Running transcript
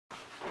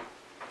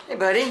Hey,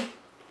 buddy.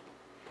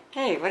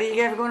 Hey, what do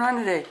you got going on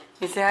today?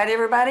 You say hi to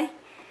everybody?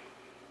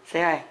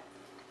 Say hi.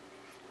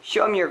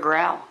 Show him your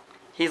growl.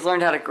 He's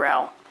learned how to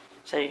growl.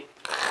 Say,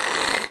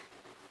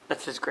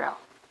 that's his growl.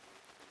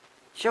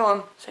 Show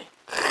him. Say,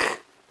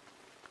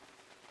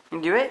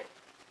 can you do it?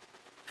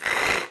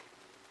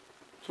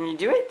 Can you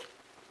do it?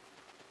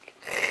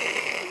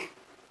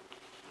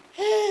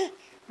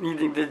 You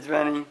think that's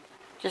funny?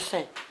 Just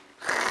say.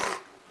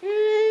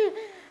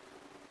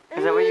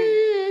 Is that what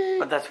you...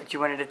 But that's what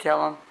you wanted to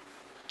tell him?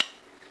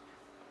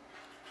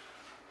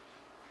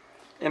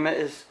 Emma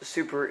is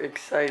super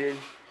excited.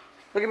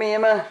 Look at me,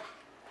 Emma.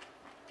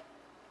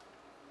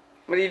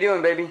 What are you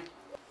doing, baby?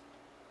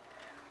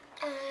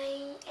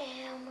 I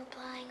am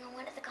replying on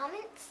one of the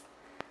comments.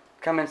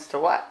 Comments to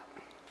what?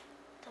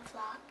 The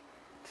vlog.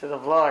 To the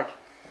vlog.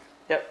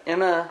 Yep,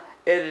 Emma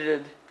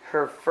edited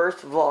her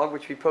first vlog,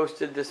 which we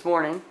posted this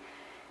morning.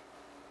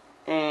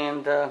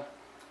 And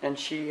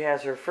she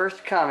has her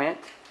first comment.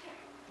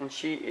 And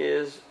she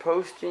is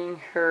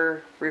posting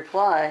her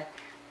reply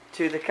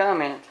to the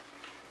comment.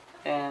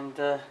 And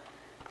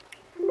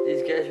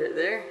these guys right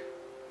there,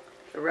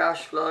 the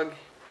Roush vlog,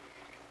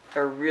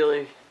 are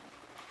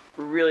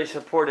really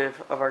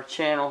supportive of our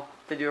channel.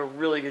 They do a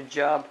really good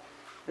job.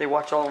 They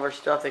watch all of our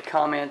stuff. They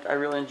comment. I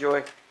really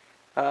enjoy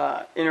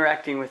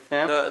interacting with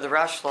them. The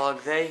Roush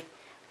vlog,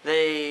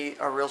 they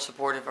are real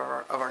supportive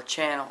of our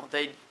channel.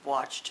 They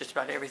watch just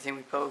about everything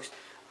we post.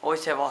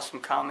 Always have awesome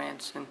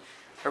comments, and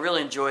I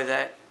really enjoy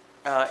that,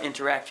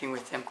 interacting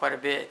with them quite a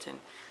bit. And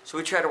so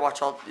we try to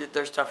watch all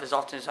their stuff as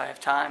often as I have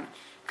time.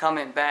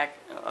 Comment back,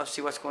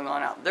 see what's going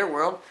on out in their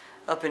world,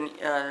 up in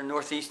the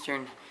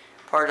northeastern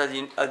part of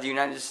the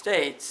United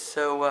States.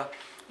 So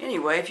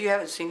anyway, if you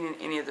haven't seen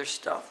any of their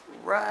stuff,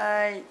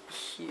 right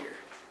here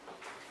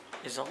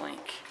is a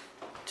link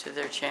to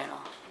their channel.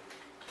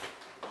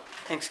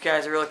 Thanks,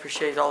 guys. I really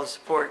appreciate all the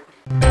support.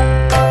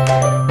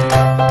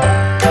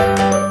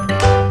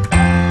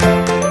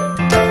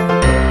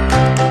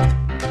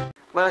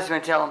 What else you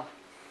want to tell them?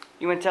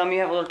 You want to tell them you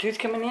have a little tooth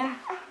coming in?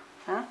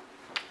 Huh?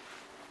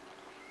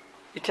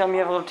 You tell me you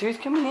have a little tooth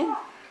coming in?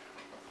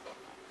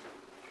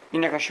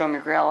 You're not going to show them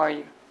your growl, are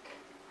you?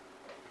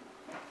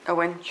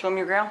 Owen, show them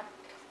your growl.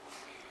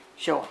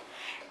 Show them.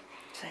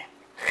 Say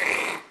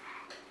it.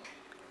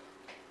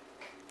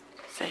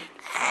 Say it.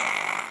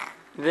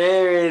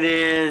 There it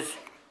is.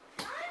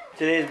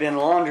 Today's been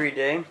laundry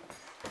day.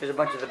 There's a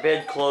bunch of the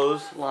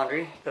bedclothes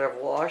laundry that I've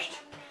washed.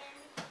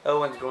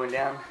 Owen's going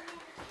down.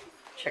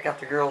 Check out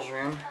the girls'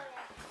 room.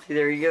 See,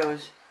 there he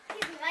goes.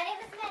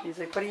 He's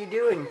like, what are you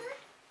doing?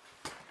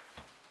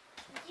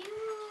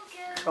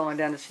 Going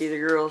down to see the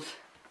girls.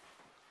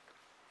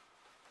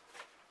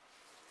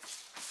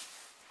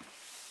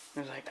 I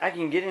was like, I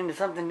can get into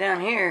something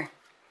down here.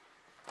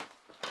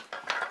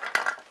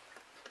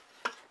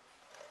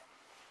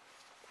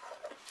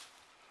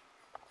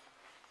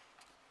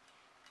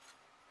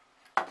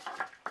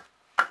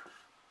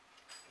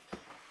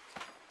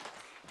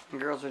 The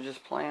girls are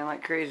just playing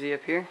like crazy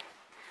up here.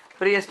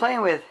 What are you guys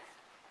playing with?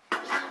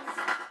 And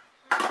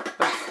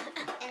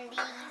these.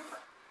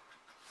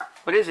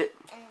 What is it?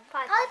 And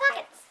Polly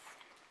Pockets.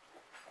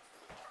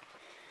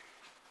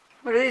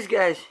 What are these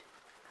guys?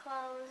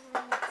 Clothes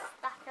and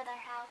stuff for their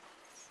house.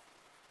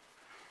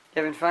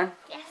 You having fun?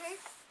 Yes.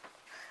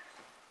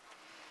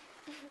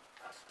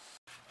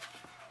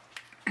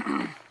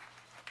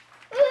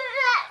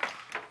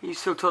 He's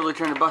so totally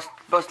trying to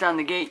bust down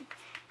the gate.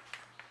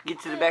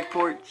 Get to the back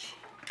porch.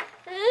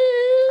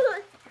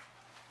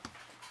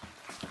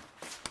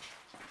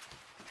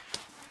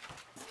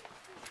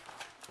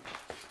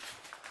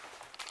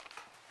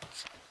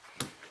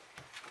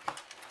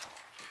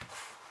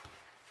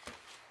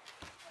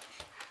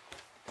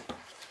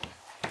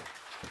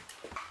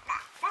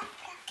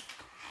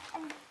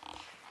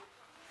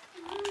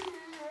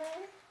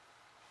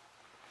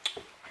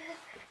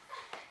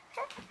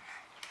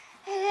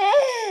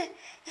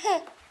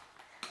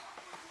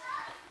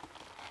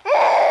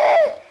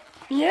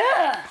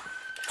 Yeah,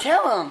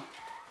 tell him.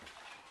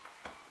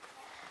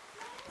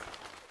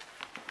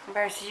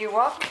 Better see you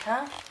walk,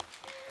 huh?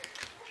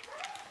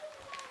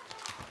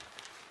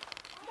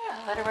 Yeah,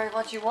 let everybody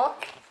let you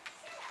walk.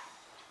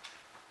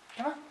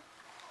 Come on,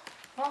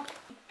 walk.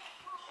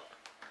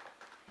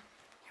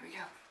 Here we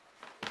go.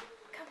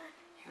 Come on.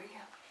 Here we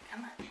go.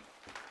 Come on.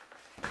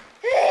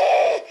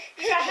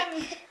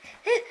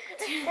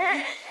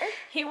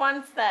 He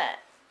wants that.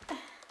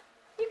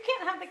 You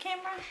can't have the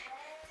camera.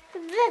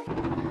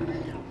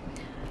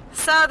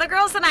 So the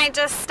girls and I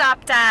just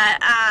stopped at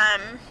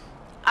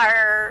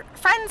our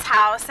friend's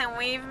house, and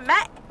we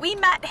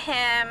met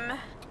him.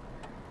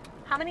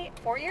 How many?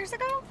 4 years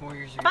ago? 4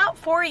 years ago. About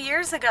 4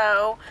 years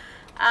ago.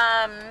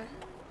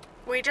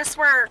 We just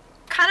were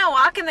kind of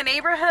walking the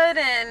neighborhood,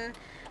 and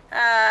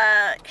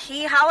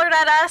he hollered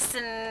at us,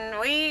 and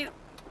we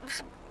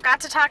got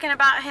to talking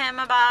about him,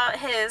 about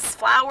his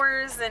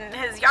flowers, and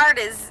his yard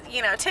is,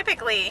 you know,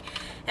 typically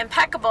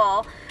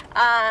impeccable.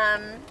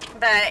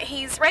 But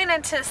he's ran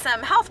into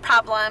some health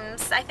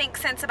problems, I think,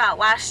 since about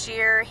last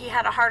year. He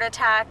had a heart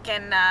attack,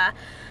 and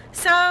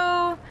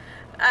So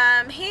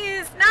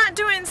he's not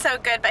doing so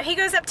good, but he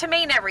goes up to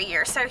Maine every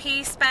year. So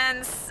he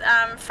spends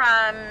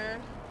from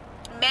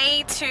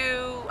May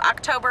to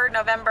October,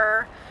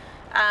 November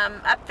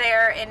up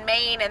there in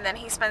Maine, and then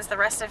he spends the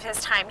rest of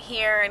his time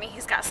here, and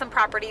he's got some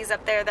properties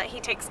up there that he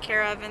takes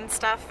care of and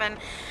stuff. And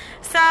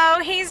so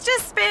he's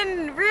just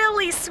been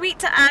really sweet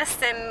to us,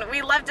 and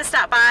we love to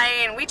stop by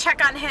and we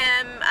check on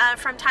him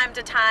from time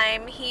to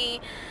time.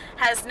 He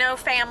has no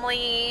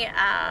family.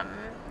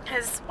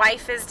 His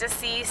wife is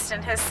deceased,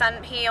 and his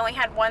son, he only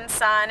had one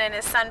son, and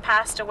his son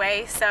passed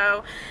away.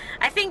 So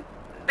I think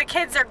the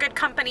kids are good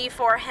company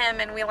for him,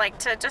 and we like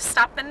to just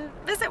stop and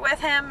visit with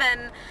him.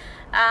 And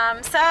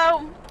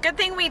so good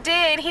thing we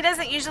did. He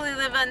doesn't usually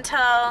live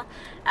until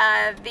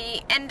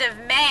the end of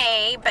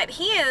May, but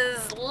he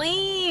is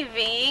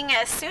leaving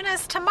as soon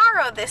as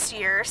tomorrow this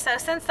year. So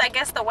since I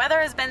guess the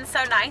weather has been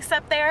so nice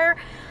up there,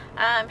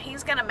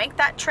 he's gonna make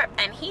that trip,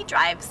 and he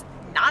drives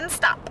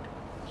non-stop.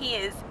 He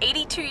is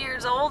 82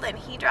 years old, and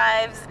he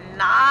drives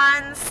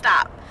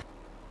non-stop.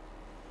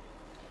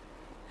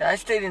 Yeah, I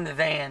stayed in the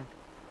van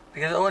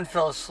because Owen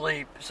fell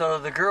asleep. So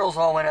the girls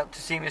all went up to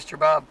see Mr.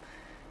 Bob.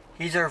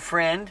 He's our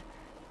friend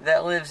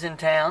that lives in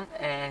town,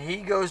 and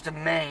he goes to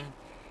Maine.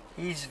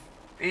 He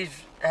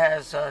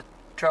has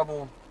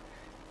trouble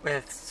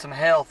with some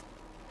health.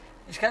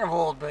 He's kind of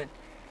old, but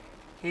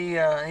he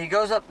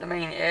goes up to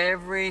Maine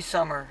every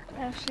summer.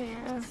 There she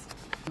is.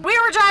 We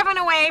were driving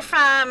away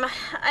from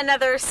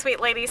another sweet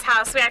lady's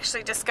house. We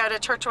actually just go to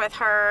church with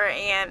her,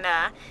 and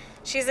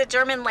she's a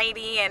German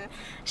lady, and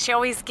she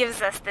always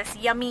gives us this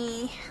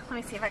yummy, let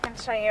me see if I can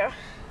show you,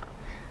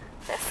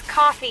 this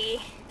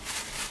coffee.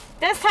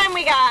 This time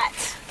we got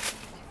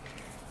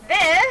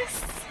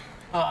this.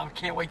 Oh, I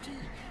can't wait to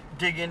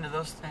dig into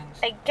those things.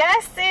 I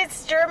guess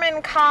it's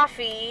German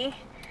coffee,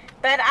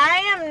 but I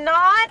am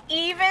not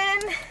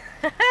even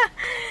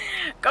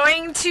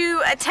going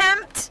to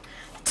attempt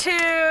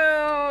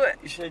to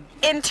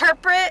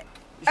interpret.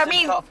 I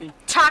mean coffee.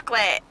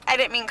 Chocolate. I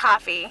didn't mean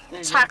coffee.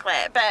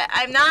 Chocolate. But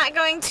I'm not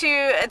going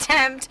to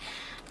attempt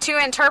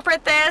to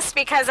interpret this,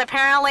 because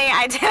apparently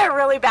I did a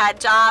really bad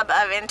job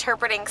of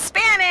interpreting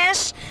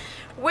Spanish,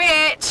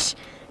 which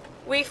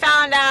we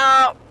found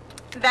out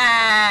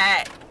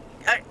that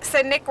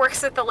so Nick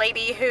works with the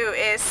lady who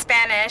is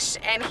Spanish,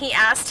 and he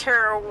asked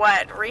her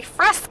what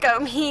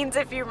refresco means,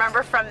 if you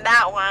remember from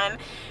that one,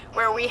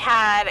 where we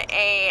had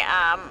a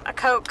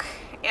Coke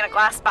in a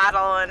glass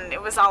bottle, and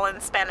it was all in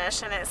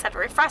Spanish, and it said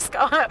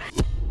refresco.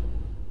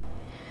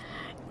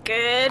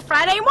 Good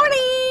Friday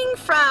morning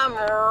from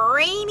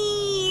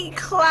rainy,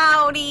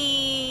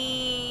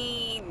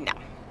 cloudy, no.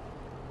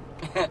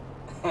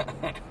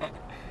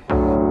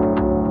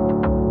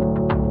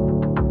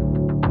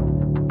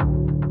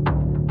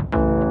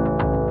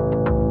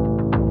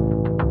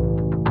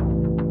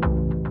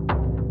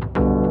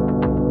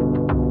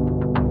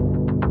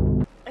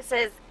 It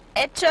says,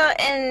 hecho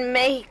en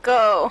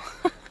Mexico.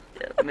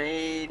 Yeah,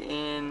 made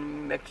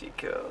in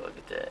Mexico. Look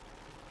at that.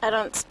 I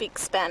don't speak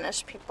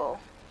Spanish, people.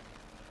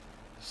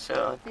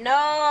 So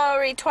No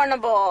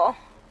returnable.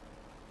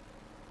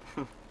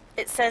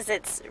 It says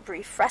it's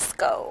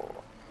refresco.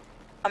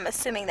 I'm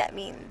assuming that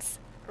means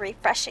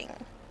refreshing.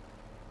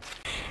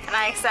 And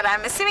I said,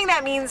 I'm assuming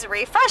that means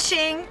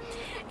refreshing.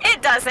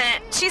 It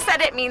doesn't. She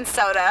said it means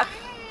soda.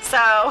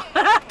 So,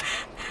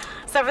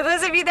 so for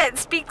those of you that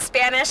speak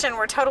Spanish and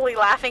were totally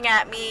laughing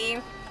at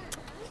me,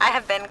 I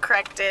have been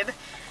corrected.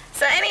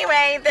 So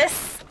anyway,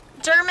 this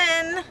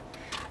German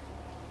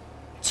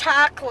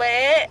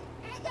chocolate.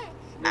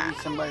 maybe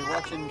somebody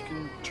watching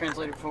can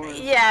translate it for us.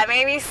 Yeah,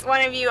 maybe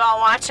one of you all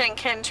watching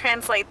can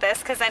translate this,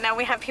 because I know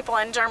we have people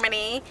in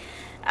Germany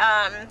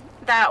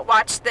that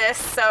watch this.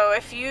 So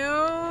if you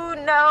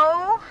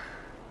know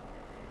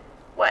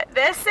what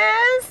this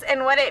is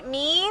and what it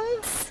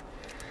means,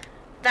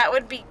 that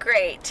would be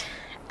great.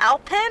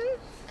 Alpine?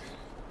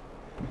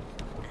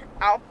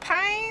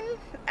 Alpine?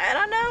 I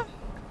don't know.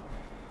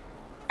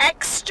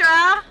 Extra,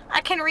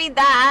 I can read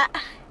that.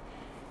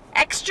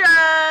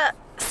 Extra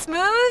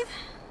smooth?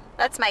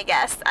 That's my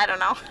guess. I don't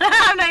know.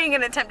 I'm not even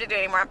going to attempt to do it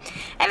anymore.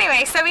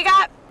 Anyway, so we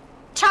got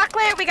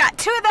chocolate. We got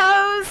 2 of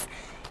those.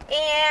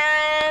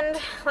 And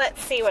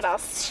let's see what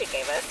else she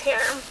gave us here.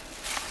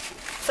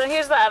 So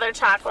here's the other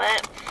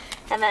chocolate.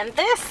 And then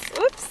this,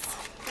 oops,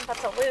 I'm about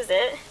to lose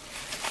it.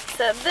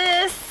 So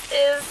this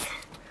is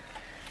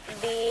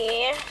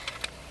the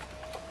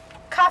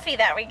coffee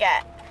that we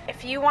get.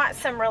 If you want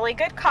some really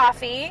good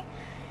coffee,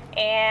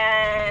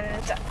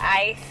 and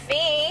I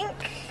think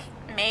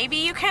maybe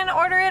you can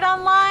order it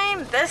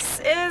online, this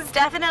is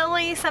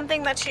definitely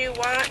something that you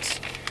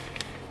want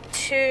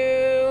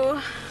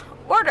to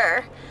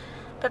order.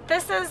 But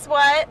this is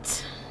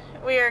what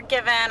we are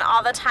given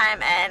all the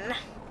time, and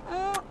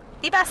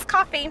the best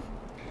coffee.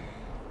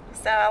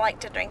 So I like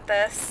to drink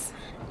this,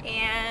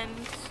 and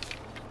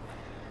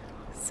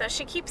so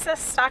she keeps us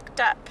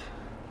stocked up.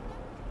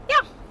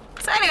 Yeah.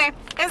 So anyway,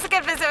 it was a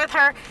good visit with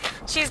her.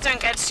 She's doing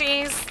good.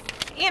 She's,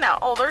 you know,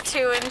 older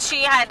too, and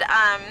she had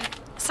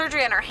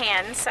surgery on her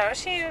hand, so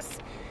she was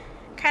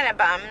kind of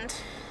bummed.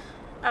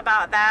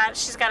 about that.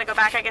 She's got to go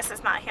back. I guess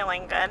it's not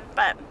healing good,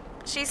 but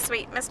she's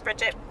sweet, Miss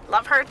Bridget.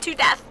 Love her to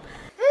death.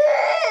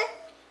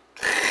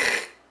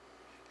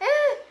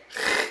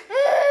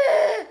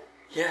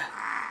 Yeah.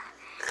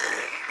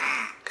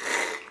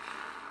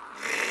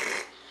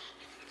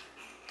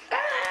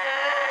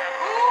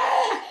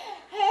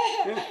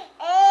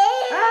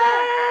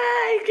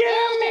 He's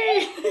getting me!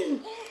 He's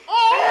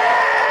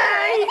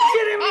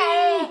getting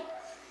me!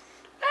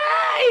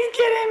 He's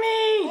getting me!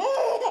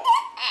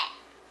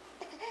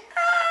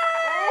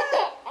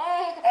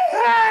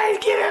 He's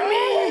getting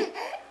me!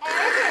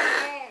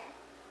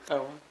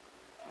 Oh,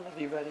 love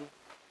you, buddy.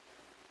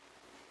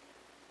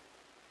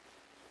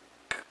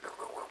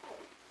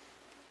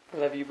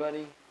 Love you,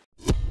 buddy.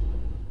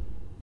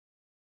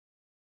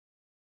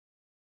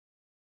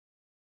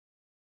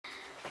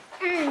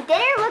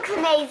 Dinner looks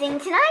amazing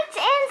tonight,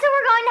 and so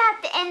we're going to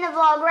have to end the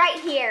vlog right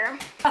here.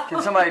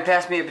 Can somebody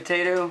pass me a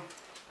potato?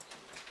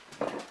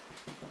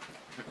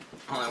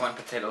 Only one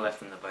potato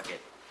left in the bucket.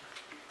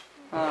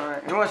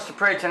 Alright, who wants to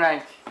pray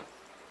tonight?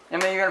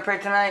 Emma, you gonna pray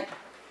tonight?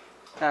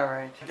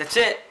 Alright, that's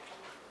it.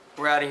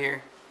 We're out of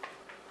here.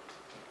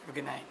 Have a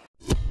good night.